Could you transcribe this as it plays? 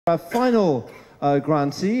Our final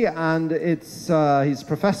grantee, and it's he's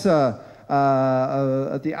professor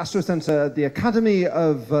at the Astro Center at the Academy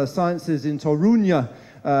of Sciences in Torunia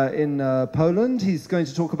in Poland. He's going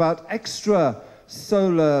to talk about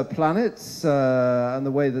extrasolar planets and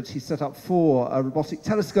the way that he set up 4 robotic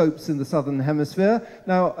telescopes in the southern hemisphere.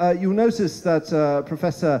 Now, you'll notice that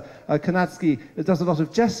Professor Konacki does a lot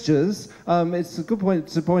of gestures. It's a good point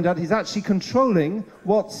to point out he's actually controlling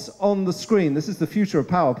what's on the screen. This is the future of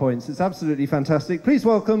PowerPoints. It's absolutely fantastic. Please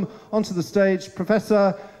welcome onto the stage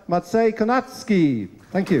Professor Maciej Konacki.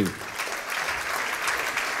 Thank you.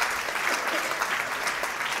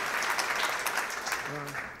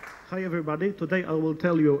 Hi everybody, today I will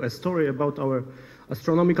tell you a story about our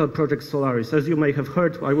astronomical project Solaris. As you may have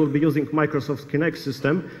heard, I will be using Microsoft's Kinect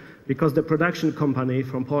system because the production company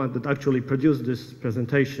from Poland that actually produced this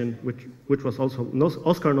presentation, which was also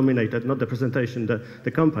Oscar nominated, not the presentation,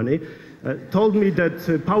 the company, told me that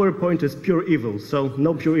PowerPoint is pure evil, so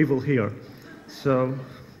no pure evil here. So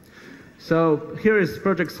here is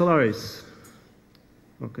Project Solaris.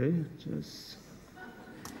 Okay,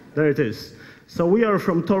 there it is. So we are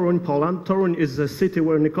from Toruń, Poland. Toruń is a city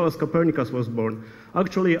where Nicholas Copernicus was born.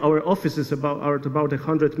 Actually, our office is about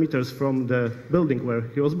 100 meters from the building where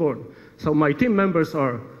he was born. So my team members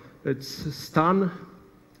are, it's Stan,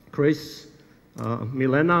 Chris,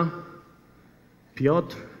 Milena,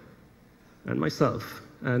 Piotr, and myself.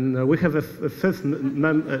 And we have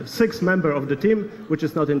a sixth member of the team, which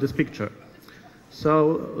is not in this picture.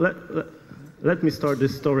 So let me start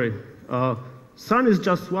this story. Sun is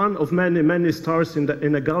just one of many, many stars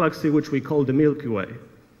in a galaxy which we call the Milky Way.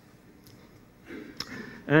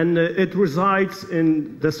 And it resides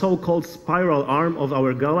in the so-called spiral arm of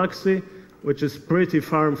our galaxy, which is pretty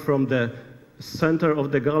far from the center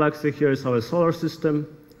of the galaxy. Here is our solar system.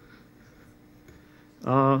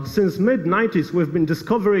 Since mid-90s, we've been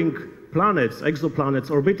discovering planets, exoplanets,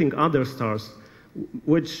 orbiting other stars,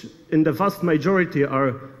 which in the vast majority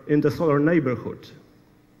are in the solar neighborhood.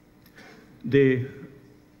 It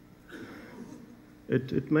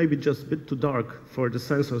may be just a bit too dark for the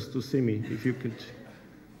sensors to see me, if you could.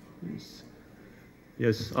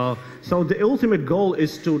 Yes. So the ultimate goal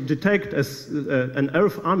is to detect an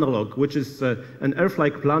Earth analog, which is an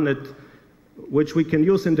Earth-like planet, which we can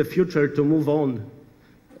use in the future to move on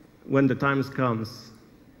when the time comes.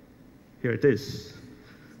 Here it is.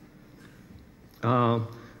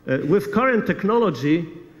 With current technology,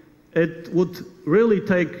 it would really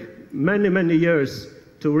take many, many years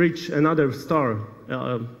to reach another star,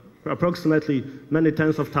 approximately many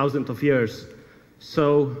tens of thousands of years.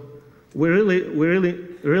 So we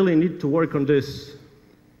really need to work on this.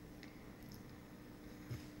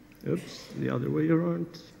 Oops, the other way around.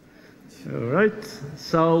 All right.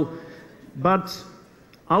 So, but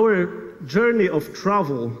our journey of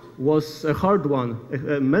travel was a hard one.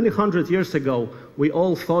 Many hundred years ago, we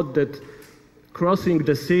all thought that crossing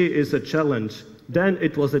the sea is a challenge. Then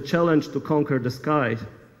it was a challenge to conquer the sky.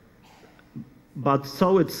 But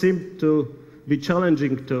so it seemed to be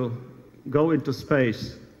challenging to go into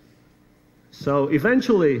space. So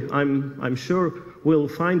eventually, I'm sure we'll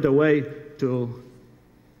find a way to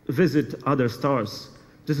visit other stars.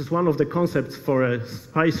 This is one of the concepts for a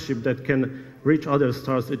spaceship that can reach other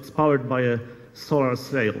stars. It's powered by a solar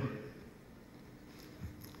sail.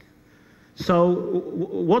 So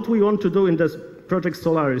what we want to do in this Project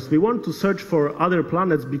Solaris, we want to search for other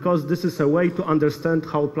planets because this is a way to understand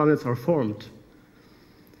how planets are formed.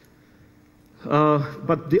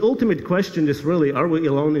 But the ultimate question is really, are we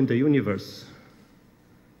alone in the universe?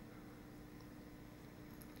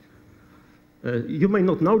 You may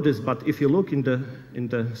not know this, but if you look in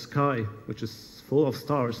the sky, which is full of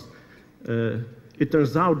stars, it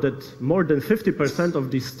turns out that more than 50%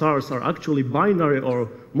 of these stars are actually binary or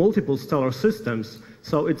multiple stellar systems.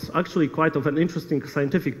 So it's actually quite of an interesting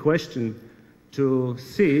scientific question to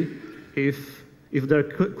see if there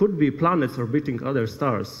could be planets orbiting other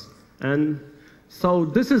stars. And so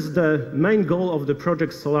this is the main goal of the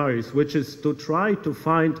Project Solaris, which is to try to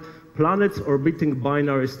find planets orbiting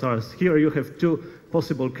binary stars. Here you have 2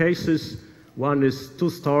 possible cases. One is 2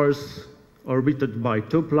 stars orbited by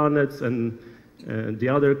 2 planets, and the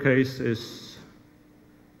other case is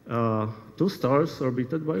 2 stars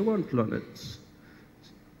orbited by 1 planet.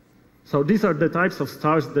 So these are the types of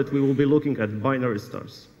stars that we will be looking at, binary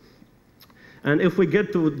stars. And if we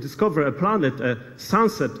get to discover a planet, a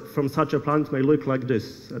sunset from such a planet may look like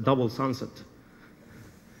this, a double sunset.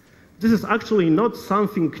 This is actually not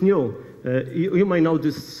something new. You may know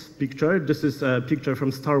this picture. This is a picture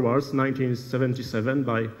from Star Wars, 1977,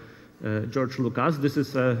 by George Lucas. This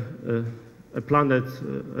is a planet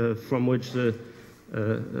from which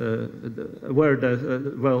where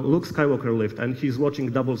Luke Skywalker lived, and he's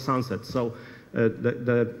watching double sunset. So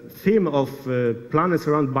the theme of planets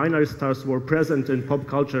around binary stars were present in pop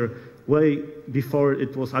culture way before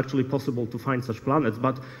it was actually possible to find such planets.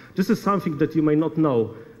 But this is something that you may not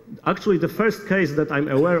know. Actually, the first case that I'm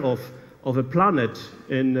aware of a planet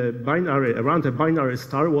in around a binary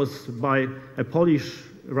star was by a Polish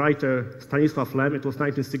writer, Stanisław Lem. It was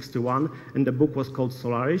 1961, and the book was called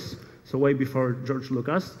Solaris, so way before George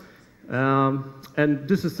Lucas. And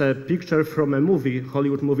this is a picture from a movie,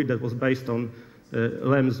 Hollywood movie that was based on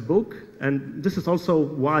Lem's book, and this is also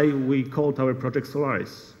why we called our project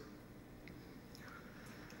Solaris.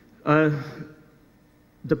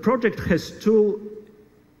 The project has two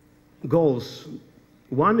goals.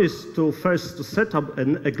 One is to first set up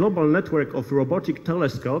a global network of robotic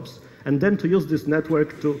telescopes, and then to use this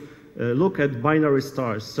network to look at binary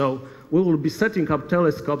stars. So we will be setting up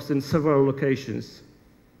telescopes in several locations.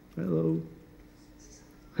 Hello.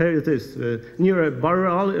 Here it is, near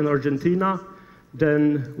Barral in Argentina.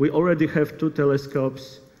 Then we already have two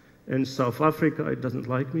telescopes in South Africa. It doesn't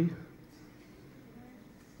like me.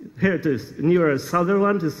 Here it is, near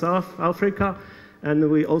Sutherland in South Africa. And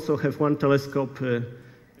we also have one telescope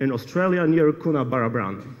in Australia near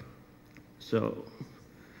Coonabarabran. So,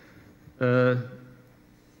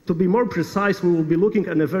 to be more precise, we will be looking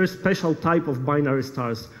at a very special type of binary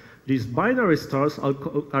stars. These binary stars are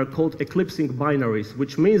called eclipsing binaries,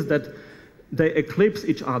 which means that they eclipse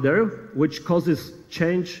each other, which causes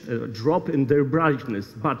a drop in their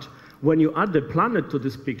brightness. But when you add the planet to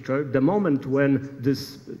this picture, the moment when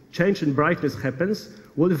this change in brightness happens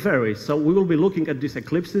will vary. So we will be looking at these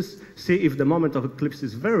eclipses, see if the moment of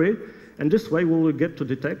eclipses vary, and this way we will get to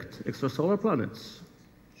detect extrasolar planets.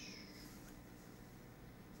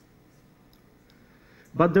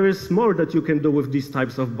 But there is more that you can do with these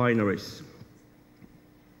types of binaries.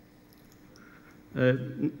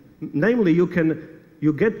 Namely, you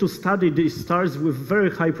get to study these stars with very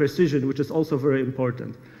high precision, which is also very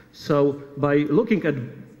important. So by looking at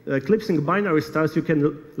eclipsing binary stars, you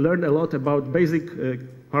can learn a lot about basic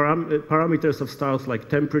parameters of stars like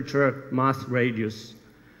temperature, mass, radius.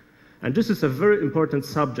 And this is a very important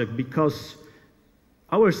subject because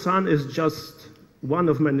our sun is just one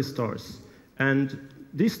of many stars. And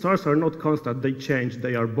these stars are not constant, they change,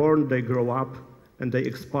 they are born, they grow up, and they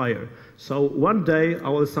expire. So one day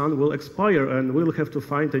our sun will expire and we'll have to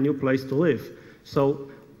find a new place to live. So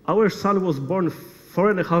our sun was born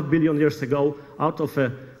 4.5 billion years ago out of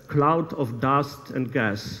a cloud of dust and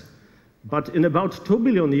gas. But in about 2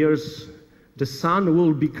 billion years, the sun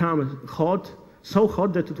will become hot, so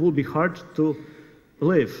hot that it will be hard to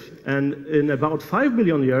live. And in about 5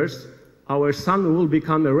 billion years, our sun will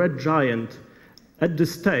become a red giant. At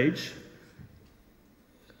this stage,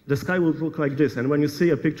 the sky will look like this. And when you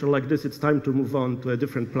see a picture like this, it's time to move on to a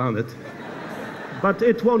different planet. But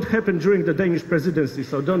it won't happen during the Danish presidency,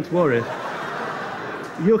 so don't worry.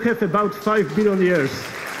 You have about 5 billion years.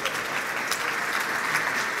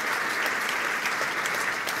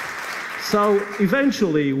 So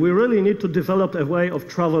eventually, we really need to develop a way of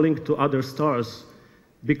traveling to other stars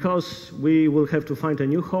because we will have to find a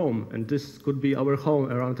new home, and this could be our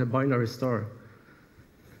home around a binary star.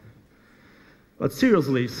 But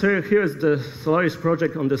seriously, here's the Solaris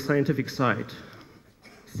project on the scientific side.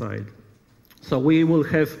 So we will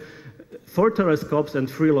have 4 telescopes and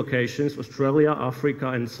 3 locations, Australia, Africa,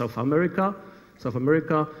 and South America.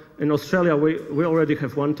 In Australia, we already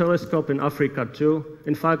have 1 telescope, in Africa 2.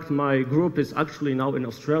 In fact, my group is actually now in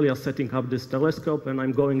Australia setting up this telescope, and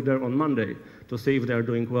I'm going there on Monday to see if they're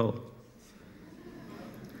doing well.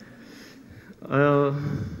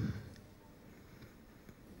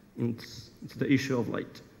 It's the issue of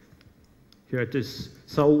light. Here it is.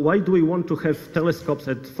 So why do we want to have telescopes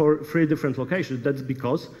at 3 different locations? That's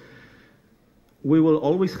because we will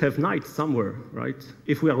always have night somewhere, right?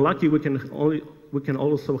 If we are lucky, we can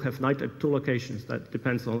also have night at 2 locations. That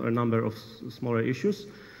depends on a number of smaller issues.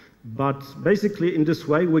 But basically, in this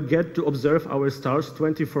way, we get to observe our stars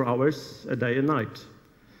 24 hours a day and night.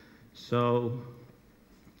 So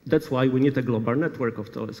that's why we need a global network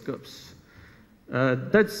of telescopes.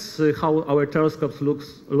 That's how our telescopes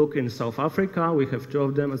look in South Africa. We have 2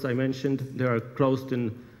 of them, as I mentioned. They are closed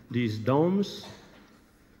in these domes.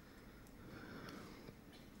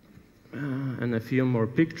 And a few more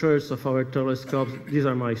pictures of our telescopes. These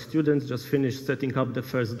are my students, just finished setting up the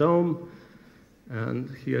first dome. And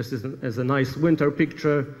here's a nice winter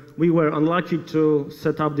picture. We were unlucky to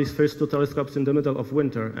set up these first 2 telescopes in the middle of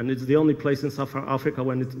winter, and it's the only place in South Africa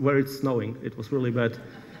where it's snowing. It was really bad.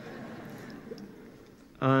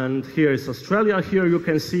 And here is Australia. Here you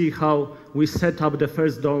can see how we set up the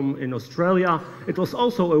first dome in Australia. It was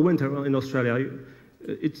also a winter in Australia.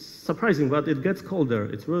 It's surprising, but it gets colder.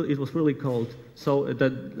 It was really cold. So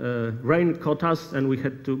the rain caught us, and we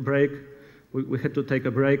had to break. We had to take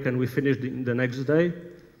a break, and we finished the next day.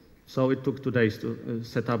 So it took 2 days to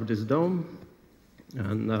set up this dome.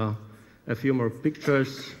 And a few more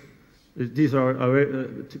pictures. These are our,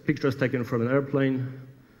 pictures taken from an airplane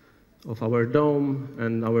of our dome,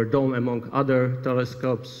 and our dome among other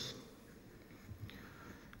telescopes.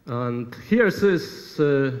 And here is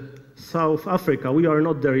South Africa. We are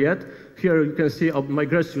not there yet. Here you can see my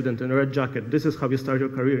grad student in a red jacket. This is how you start your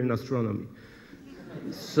career in astronomy.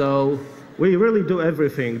 So we really do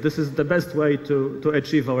everything. This is the best way to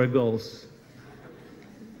achieve our goals.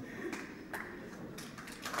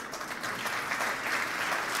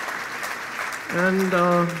 And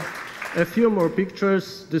a few more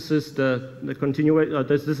pictures. This is the continuation.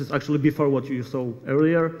 This is actually before what you saw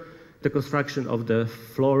earlier, the construction of the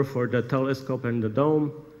floor for the telescope and the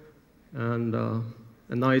dome, and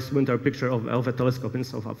a nice winter picture of a telescope in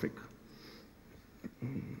South Africa.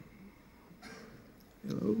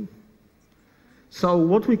 Hello. So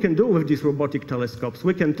what we can do with these robotic telescopes,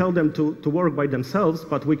 we can tell them to work by themselves,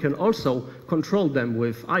 but we can also control them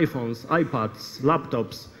with iPhones, iPads,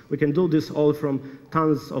 laptops. We can do this all from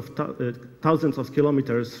thousands of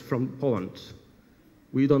kilometers from Poland.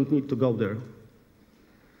 We don't need to go there.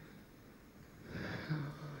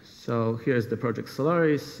 So here's the project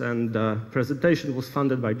Solaris, and the presentation was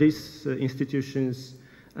funded by these institutions,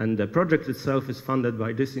 and the project itself is funded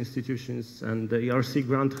by these institutions, and the ERC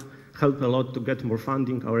grant helped a lot to get more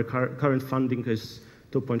funding. Our current funding is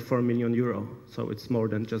 2.4 million euro, so it's more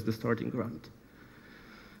than just the starting grant.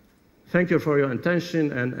 Thank you for your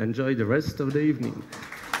attention, and enjoy the rest of the evening.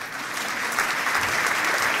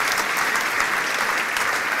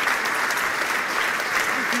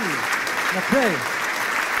 Okay.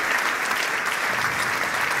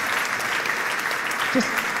 Just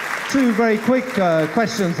 2 very quick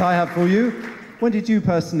questions I have for you. When did you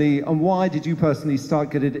personally, and why did you personally start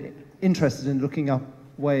getting interested in looking up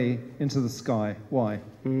way into the sky? Why?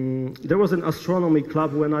 There was an astronomy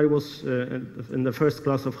club when I was in the first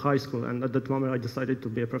class of high school, and at that moment I decided to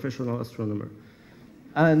be a professional astronomer.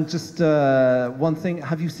 And just one thing,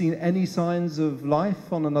 have you seen any signs of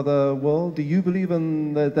life on another world? Do you believe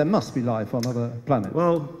there must be life on other planets?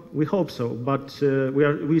 Well, we hope so, but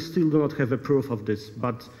we still do not have a proof of this.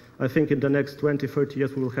 But I think in the next 20, 30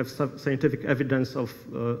 years we will have scientific evidence of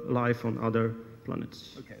life on other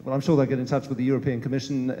planets. Okay, well, I'm sure they'll get in touch with the European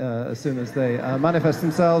Commission as soon as they manifest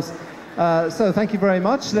themselves. So thank you very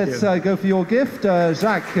much. Let's go for your gift.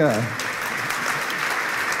 Jacques.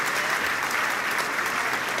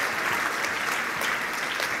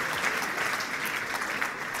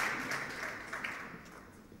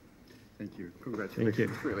 Thank you. Congratulations.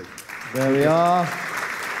 Thank you. Really. There we are.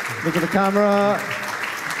 Look at the camera.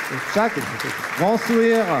 Jacques, grand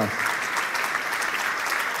sourire.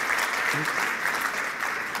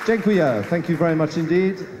 Dziękuję. Thank you very much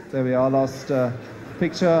indeed. There we are, last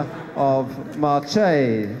picture of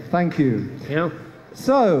Marche. Thank you. Yeah.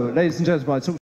 So, ladies and gentlemen, I talked